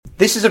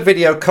This is a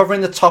video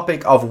covering the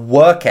topic of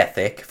work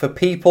ethic for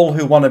people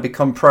who want to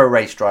become pro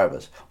race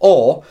drivers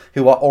or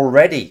who are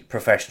already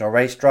professional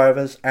race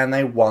drivers and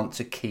they want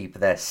to keep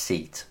their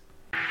seat.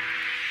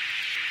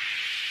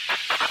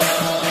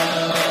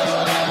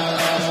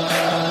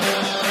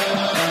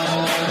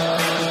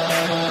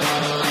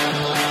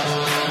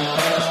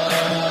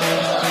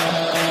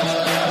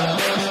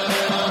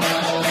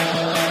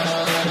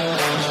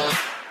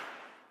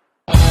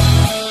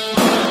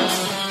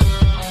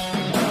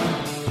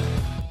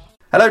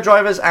 Hello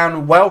drivers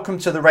and welcome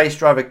to the Race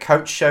Driver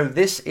Coach Show.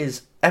 This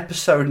is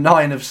episode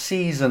 9 of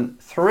season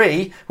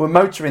 3. We're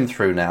motoring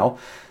through now.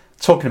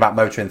 Talking about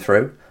motoring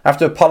through, I have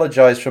to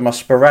apologise for my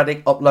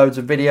sporadic uploads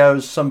of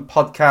videos, some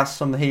podcasts,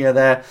 some here,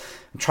 there.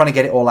 I'm trying to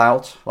get it all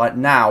out. Like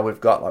now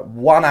we've got like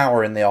 1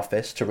 hour in the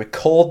office to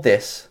record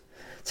this,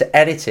 to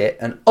edit it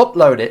and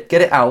upload it,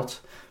 get it out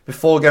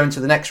before going to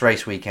the next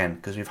race weekend.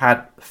 Because we've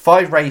had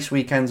 5 race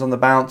weekends on the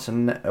bounce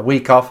and a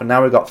week off, and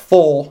now we've got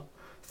 4.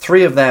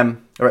 3 of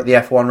them are at the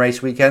F1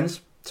 race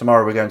weekends.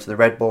 Tomorrow we're going to the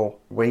Red Bull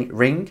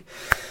Ring.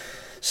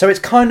 So it's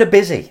kind of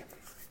busy.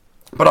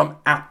 But I'm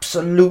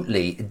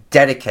absolutely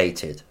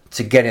dedicated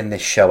to getting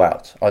this show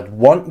out. I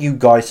want you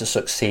guys to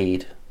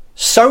succeed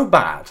so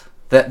bad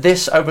that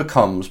this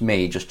overcomes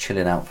me just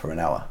chilling out for an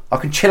hour. I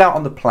can chill out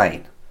on the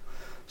plane.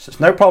 So it's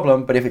no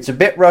problem. But if it's a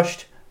bit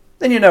rushed,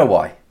 then you know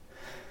why.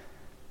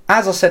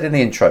 As I said in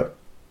the intro,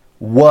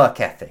 work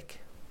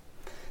ethic.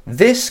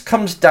 This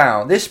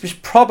is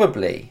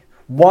probably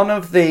one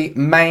of the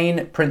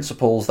main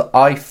principles that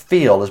I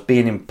feel as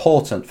being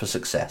important for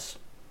success.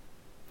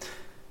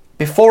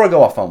 Before I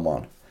go off on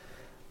one,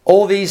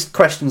 all these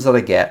questions that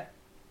I get,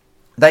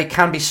 they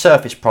can be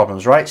surface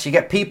problems, right? So you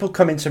get people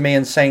coming to me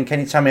and saying,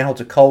 can you tell me how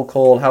to cold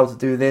call, how to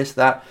do this,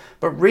 that?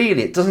 But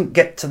really, it doesn't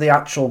get to the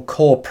actual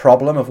core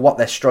problem of what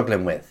they're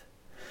struggling with.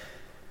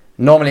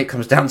 Normally, it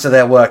comes down to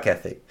their work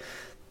ethic.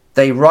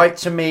 They write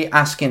to me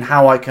asking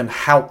how I can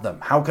help them.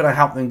 How can I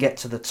help them get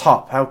to the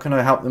top? How can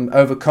I help them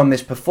overcome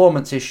this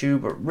performance issue?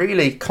 But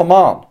really, come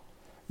on.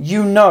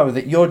 You know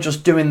that you're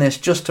just doing this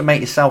just to make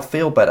yourself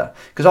feel better.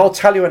 Because I'll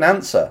tell you an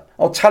answer.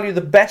 I'll tell you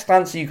the best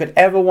answer you could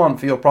ever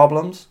want for your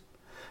problems.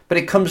 But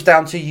it comes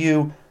down to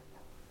you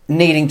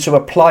needing to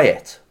apply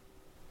it.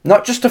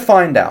 Not just to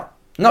find out.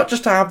 Not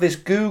just to have this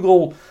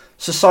Google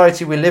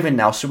society we live in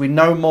now so we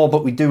know more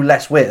but we do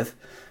less with.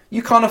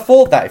 You can't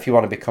afford that if you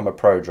want to become a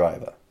pro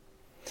driver.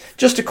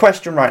 Just a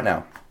question right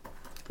now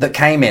that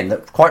came in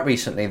that quite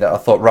recently that I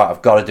thought, right,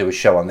 I've got to do a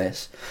show on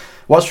this,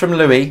 was from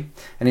Louis,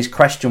 and his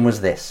question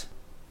was this.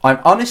 I'm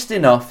honest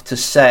enough to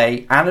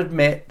say and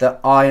admit that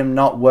I am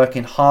not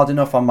working hard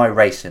enough on my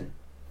racing.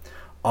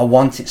 I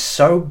want it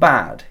so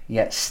bad,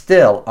 yet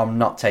still I'm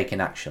not taking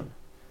action.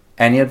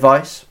 Any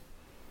advice?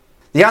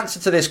 The answer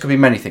to this could be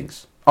many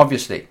things.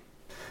 Obviously,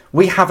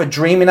 we have a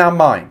dream in our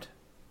mind.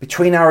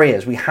 Between our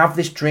ears, we have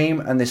this dream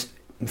and this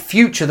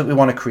future that we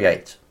want to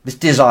create. This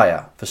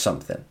desire for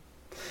something.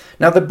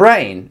 Now the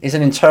brain is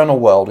an internal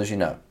world, as you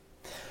know.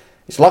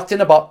 It's locked in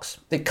a box.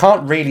 It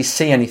can't really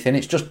see anything.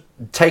 It's just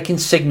taking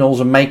signals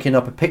and making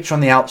up a picture on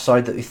the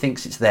outside that it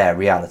thinks it's their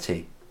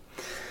reality.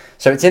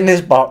 So it's in this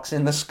box,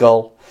 in the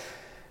skull.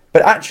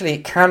 But actually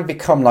it can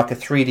become like a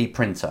 3D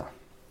printer.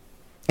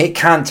 It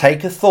can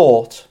take a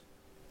thought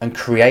and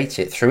create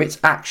it through its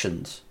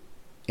actions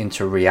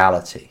into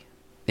reality.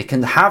 It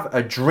can have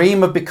a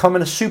dream of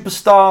becoming a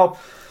superstar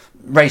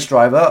race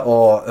driver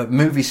or a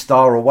movie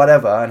star or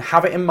whatever and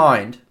have it in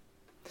mind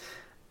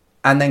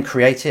and then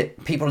create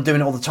it. People are doing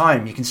it all the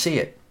time. You can see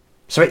it.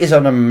 So it is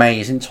an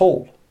amazing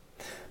tool.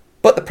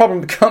 But the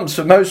problem becomes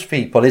for most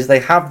people is they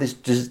have this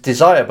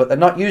desire, but they're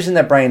not using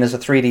their brain as a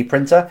 3D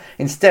printer.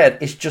 Instead,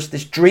 it's just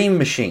this dream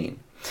machine.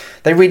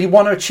 They really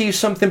want to achieve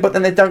something, but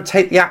then they don't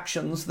take the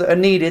actions that are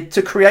needed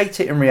to create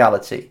it in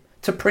reality,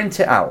 to print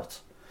it out,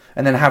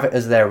 and then have it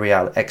as their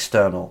real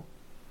external.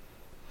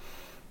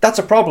 That's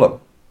a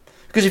problem.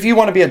 Because if you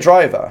want to be a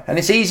driver, and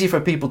it's easy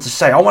for people to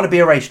say, I want to be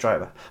a race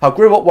driver. I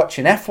grew up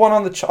watching F1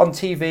 on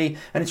TV,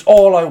 and it's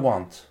all I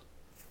want.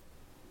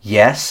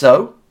 Yes,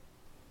 so?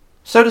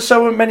 So do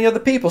so many other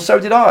people. So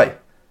did I.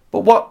 But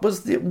what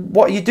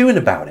are you doing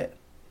about it?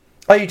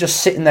 Are you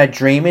just sitting there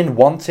dreaming,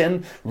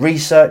 wanting,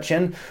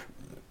 researching,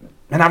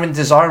 and having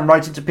desire and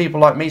writing to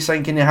people like me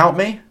saying, can you help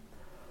me?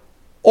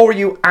 Or are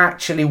you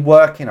actually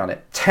working on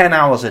it 10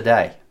 hours a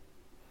day?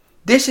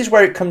 This is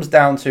where it comes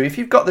down to, if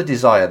you've got the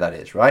desire, that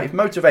is, right? If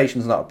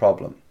motivation's not a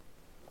problem,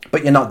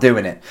 but you're not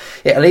doing it,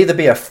 it'll either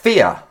be a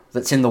fear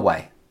that's in the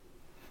way.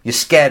 You're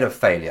scared of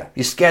failure.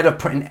 You're scared of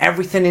putting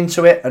everything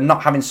into it and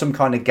not having some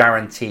kind of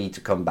guarantee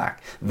to come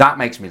back. That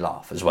makes me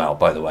laugh as well,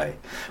 by the way.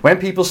 When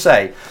people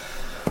say,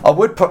 I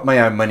would put my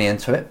own money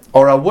into it,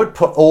 or I would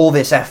put all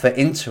this effort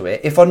into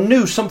it if I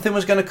knew something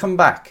was going to come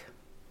back.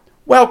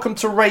 Welcome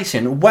to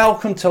racing.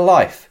 Welcome to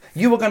life.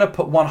 You are going to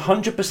put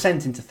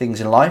 100% into things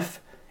in life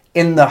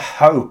in the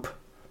hope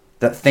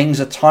that things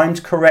are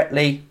timed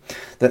correctly,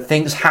 that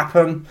things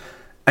happen,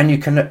 and you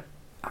can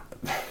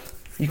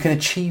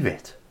achieve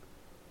it.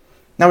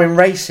 Now in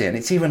racing,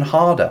 it's even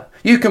harder.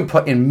 You can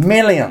put in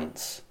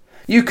millions.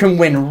 You can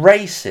win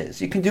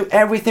races. You can do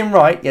everything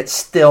right, yet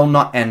still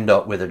not end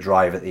up with a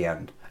drive at the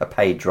end. A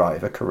paid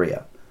drive, a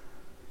career.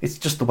 It's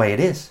just the way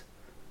it is.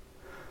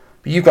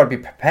 But you've got to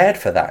be prepared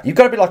for that. You've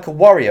got to be like a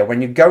warrior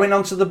when you're going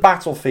onto the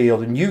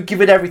battlefield and you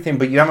give it everything,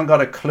 but you haven't got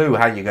a clue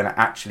how you're going to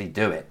actually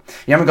do it.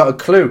 You haven't got a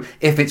clue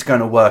if it's going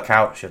to work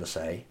out, should I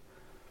say.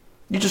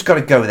 You just got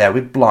to go there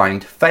with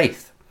blind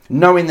faith,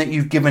 knowing that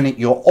you've given it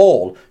your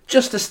all,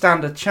 just to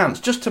stand a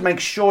chance, just to make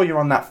sure you're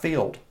on that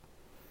field.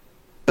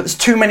 But there's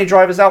too many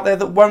drivers out there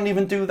that won't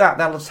even do that.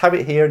 They'll just have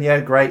it here and yeah,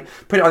 great.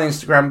 Put it on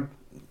Instagram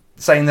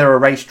saying they're a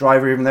race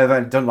driver, even though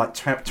they've done like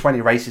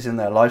 20 races in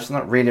their life, so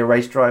they're not really a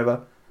race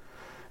driver.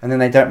 And then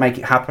they don't make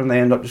it happen, they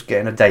end up just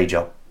getting a day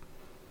job.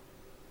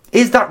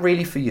 Is that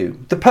really for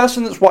you? The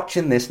person that's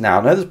watching this now,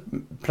 I know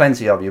there's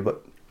plenty of you,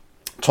 but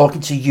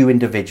talking to you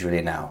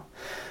individually now,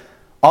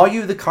 are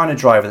you the kind of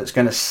driver that's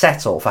going to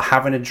settle for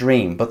having a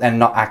dream but then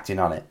not acting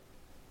on it?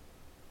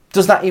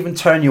 Does that even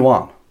turn you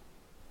on?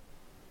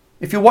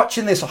 If you're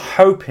watching this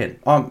hoping,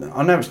 I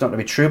know it's not going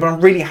to be true, but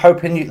I'm really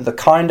hoping you're the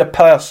kind of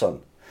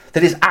person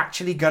that is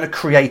actually going to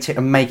create it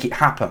and make it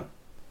happen.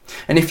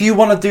 And if you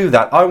want to do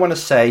that, I want to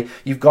say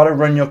you've got to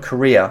run your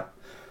career,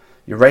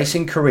 your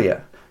racing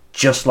career,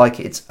 just like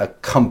it's a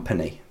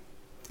company.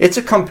 It's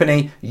a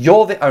company,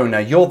 you're the owner,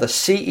 you're the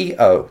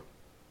CEO.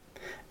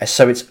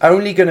 So it's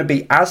only going to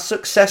be as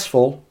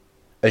successful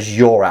as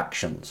your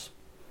actions.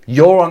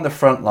 You're on the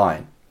front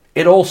line.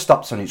 It all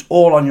stops on you. It's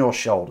all on your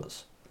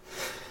shoulders.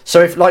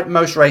 So if, like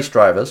most race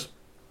drivers,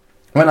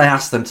 when I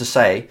ask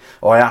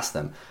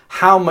them,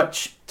 how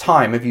much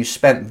time have you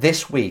spent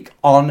this week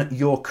on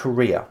your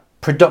career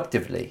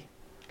productively?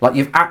 Like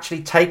you've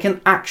actually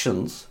taken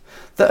actions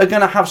that are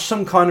going to have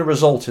some kind of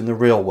result in the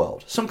real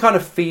world, some kind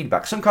of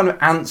feedback, some kind of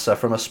answer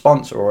from a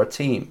sponsor or a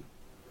team,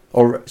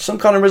 or some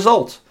kind of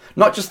result.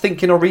 Not just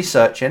thinking or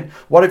researching.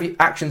 What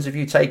actions have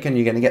you taken?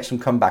 You're going to get some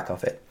comeback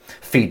off it.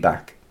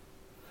 Feedback.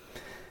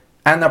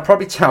 And they'll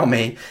probably tell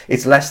me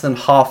it's less than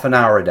half an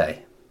hour a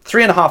day.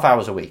 3.5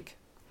 hours a week.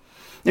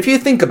 If you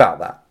think about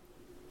that,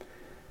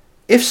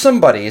 if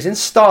somebody is in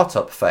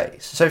startup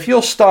phase, so if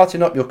you're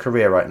starting up your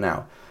career right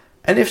now,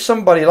 and if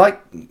somebody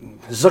like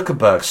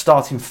Zuckerberg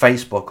starting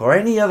Facebook or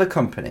any other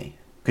company,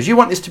 because you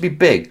want this to be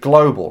big,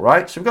 global,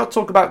 right? So we've got to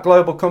talk about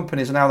global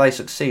companies and how they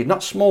succeed,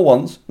 not small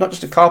ones, not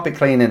just a carpet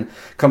cleaning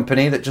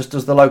company that just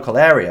does the local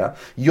area.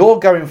 You're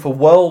going for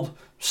world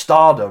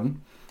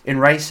stardom in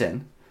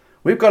racing.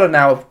 We've got to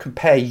now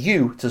compare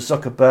you to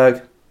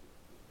Zuckerberg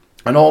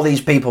and all these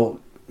people,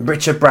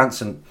 Richard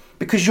Branson,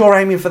 because you're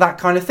aiming for that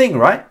kind of thing,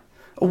 right?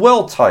 A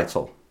world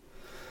title.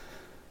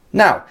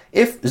 Now,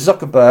 if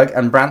Zuckerberg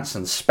and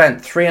Branson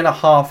spent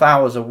 3.5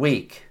 hours a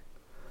week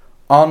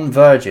on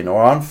Virgin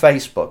or on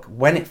Facebook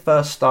when it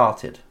first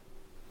started,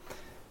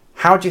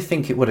 how do you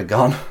think it would have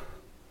gone?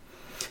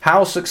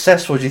 How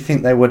successful do you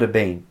think they would have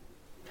been?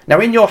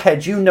 Now, in your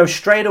head, you know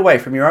straight away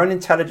from your own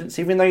intelligence,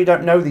 even though you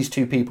don't know these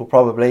two people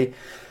probably,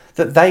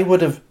 that they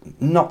would have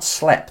not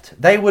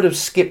slept. They would have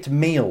skipped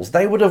meals.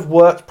 They would have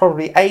worked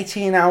probably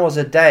 18 hours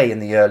a day in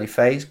the early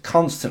phase,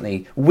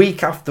 constantly,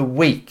 week after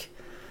week.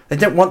 They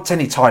don't want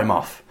any time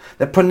off.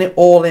 They're putting it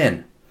all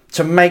in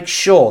to make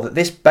sure that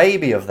this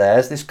baby of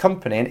theirs, this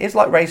company, and it's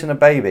like raising a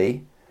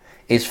baby,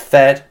 is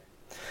fed,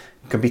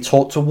 can be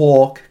taught to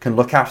walk, can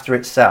look after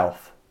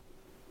itself.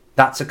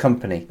 That's a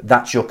company.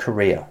 That's your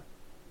career.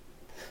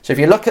 So if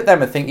you look at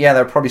them and think, yeah,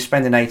 they're probably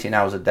spending 18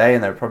 hours a day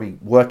and they're probably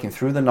working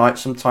through the night,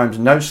 sometimes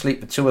no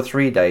sleep for 2 or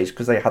 3 days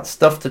because they had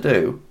stuff to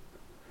do,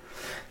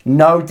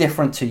 no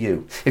different to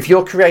you. If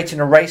you're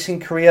creating a racing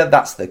career,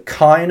 that's the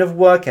kind of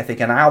work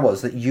ethic and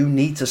hours that you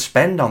need to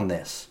spend on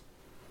this.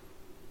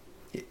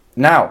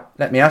 Now,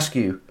 let me ask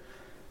you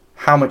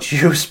how much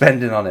you're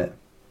spending on it.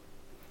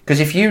 Because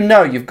if you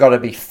know you've got to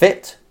be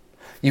fit,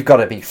 you've got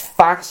to be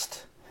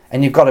fast,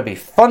 and you've got to be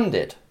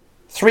funded,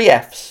 3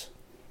 Fs,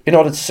 in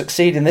order to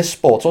succeed in this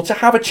sport or to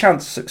have a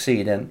chance to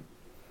succeed in,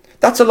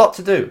 that's a lot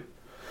to do.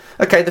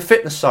 Okay, the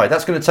fitness side,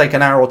 that's going to take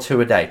an hour or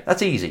 2 a day.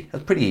 That's easy.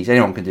 That's pretty easy.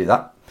 Anyone can do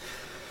that.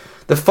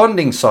 The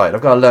funding side,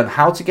 I've got to learn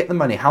how to get the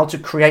money, how to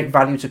create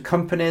value to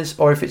companies,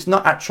 or if it's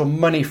not actual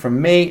money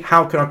from me,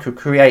 how can I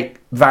create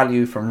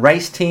value from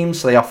race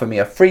teams so they offer me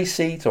a free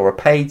seat or a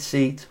paid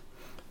seat.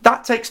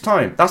 That takes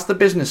time. That's the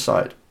business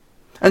side.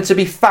 And to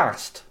be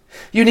fast,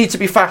 you need to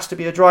be fast to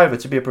be a driver,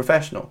 to be a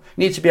professional.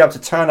 You need to be able to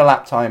turn a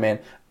lap time in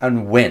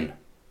and win.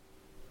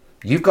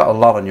 You've got a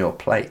lot on your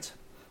plate.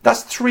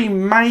 That's 3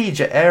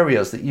 major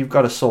areas that you've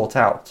got to sort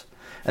out.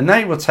 And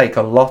they will take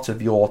a lot of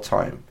your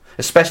time,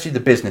 especially the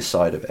business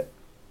side of it.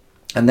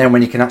 And then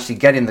when you can actually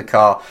get in the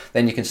car,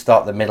 then you can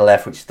start the middle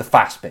F, which is the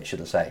fast bit,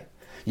 should I say.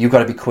 You've got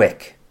to be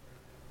quick.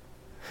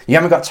 You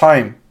haven't got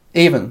time,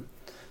 even,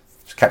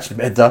 just catching a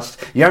bit of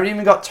dust, you haven't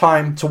even got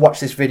time to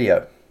watch this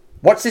video.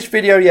 Watch this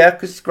video, yeah,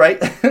 because it's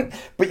great,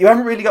 but you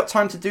haven't really got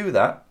time to do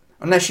that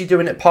unless you're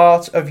doing it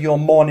part of your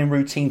morning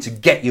routine to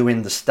get you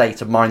in the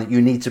state of mind that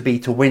you need to be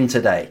to win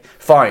today.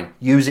 Fine,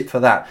 use it for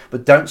that,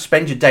 but don't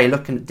spend your day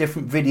looking at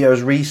different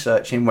videos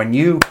researching when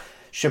you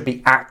should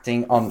be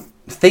acting on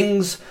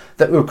Things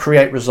that will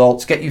create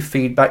results, get you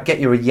feedback, get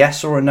you a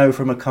yes or a no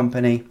from a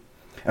company,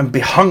 and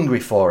be hungry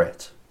for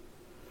it.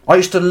 I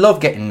used to love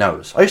getting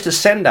no's. I used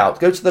to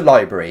go to the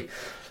library,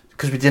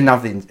 because we didn't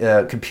have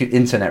the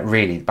internet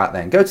really back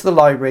then. Go to the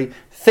library,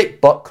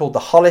 thick book called the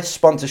Hollis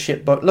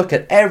sponsorship book. Look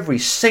at every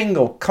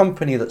single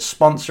company that's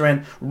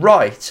sponsoring.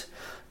 Write,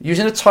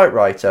 using a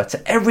typewriter,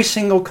 to every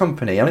single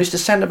company. And I used to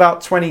send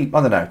about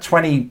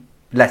 20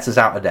 letters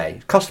out a day.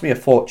 It cost me a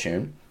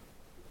fortune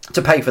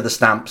to pay for the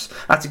stamps.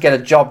 I had to get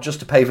a job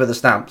just to pay for the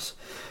stamps.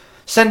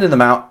 Sending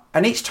them out.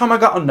 And each time I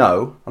got a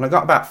no, and I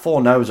got about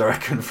 4 no's, I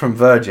reckon, from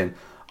Virgin,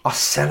 I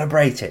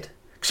celebrated.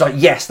 Because,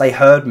 yes, they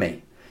heard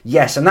me.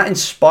 Yes, and that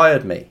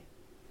inspired me.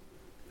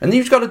 And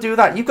you've got to do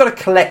that. You've got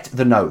to collect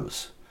the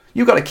no's.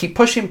 You've got to keep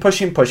pushing,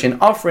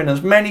 offering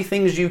as many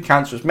things as you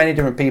can to as many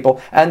different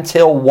people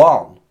until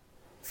one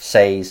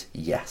says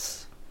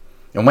yes.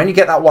 And when you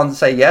get that one to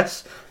say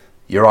yes,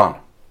 you're on.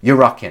 You're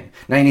rocking.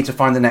 Now you need to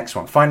find the next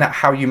one. Find out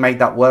how you made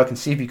that work and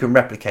see if you can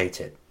replicate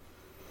it.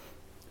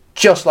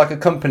 Just like a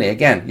company.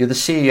 Again, you're the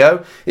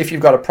CEO. If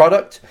you've got a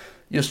product,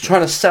 you're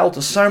trying to sell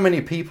to so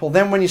many people.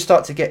 Then when you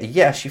start to get a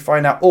yes, you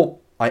find out, oh,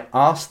 I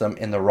asked them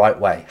in the right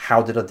way.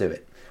 How did I do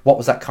it? What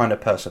was that kind of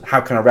person?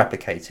 How can I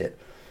replicate it?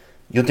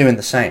 You're doing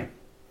the same.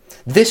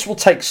 This will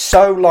take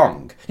so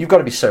long. You've got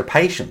to be so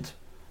patient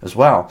as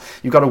well.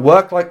 You've got to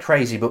work like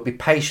crazy, but be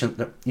patient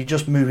that you're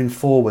just moving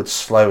forward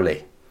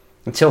slowly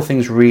until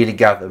things really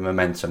gather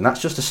momentum.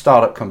 That's just a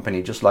startup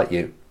company just like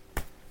you.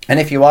 And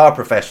if you are a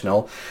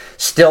professional,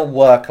 still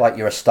work like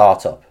you're a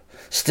startup.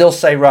 Still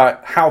say, right,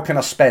 how can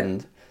I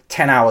spend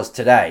 10 hours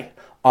today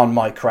on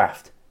my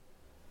craft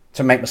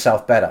to make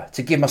myself better,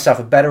 to give myself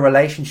a better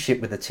relationship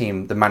with the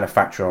team, the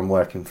manufacturer I'm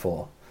working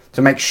for,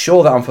 to make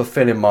sure that I'm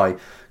fulfilling my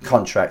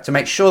contract, to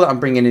make sure that I'm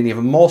bringing in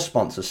even more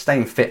sponsors,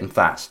 staying fit and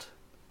fast.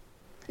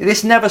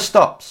 This never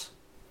stops.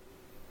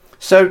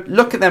 So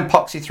look at them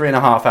poxy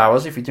 3.5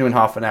 hours if you're doing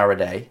half an hour a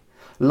day.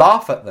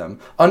 Laugh at them.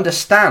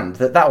 Understand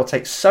that will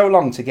take so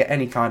long to get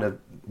any kind of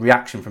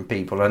reaction from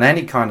people and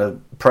any kind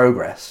of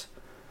progress.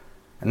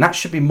 And that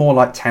should be more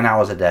like 10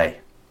 hours a day.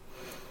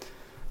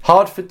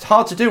 Hard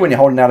to do when you're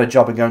holding out a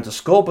job and going to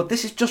school, but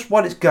this is just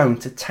what it's going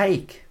to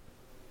take.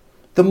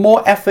 The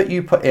more effort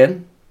you put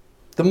in,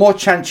 the more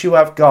chance you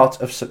have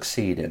got of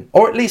succeeding,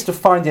 or at least of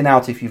finding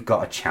out if you've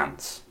got a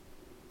chance.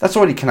 That's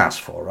all you can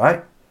ask for,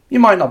 right? You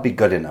might not be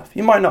good enough.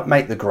 You might not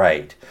make the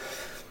grade.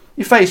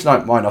 Your face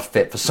might not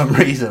fit for some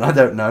reason, I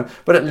don't know,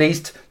 but at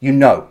least you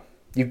know.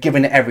 You've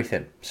given it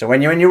everything. So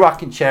when you're in your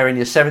rocking chair in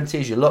your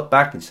 70s, you look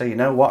back and say, you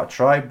know what, I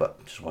tried, but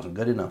it just wasn't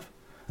good enough.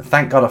 And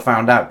thank God I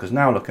found out, because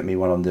now look at me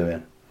what I'm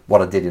doing.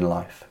 What I did in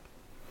life.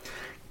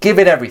 Give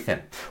it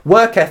everything.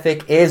 Work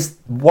ethic is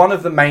one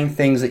of the main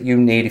things that you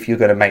need if you're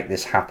going to make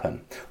this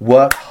happen.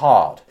 Work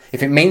hard.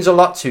 If it means a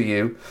lot to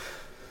you,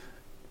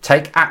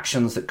 take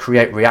actions that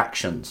create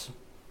reactions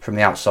from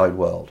the outside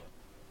world.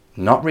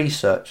 Not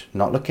research,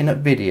 not looking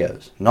at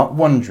videos, not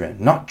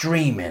wondering, not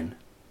dreaming.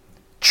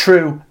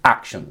 True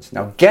actions.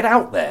 Now get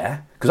out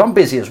there, because I'm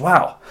busy as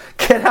well.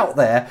 Get out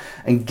there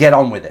and get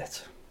on with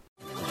it.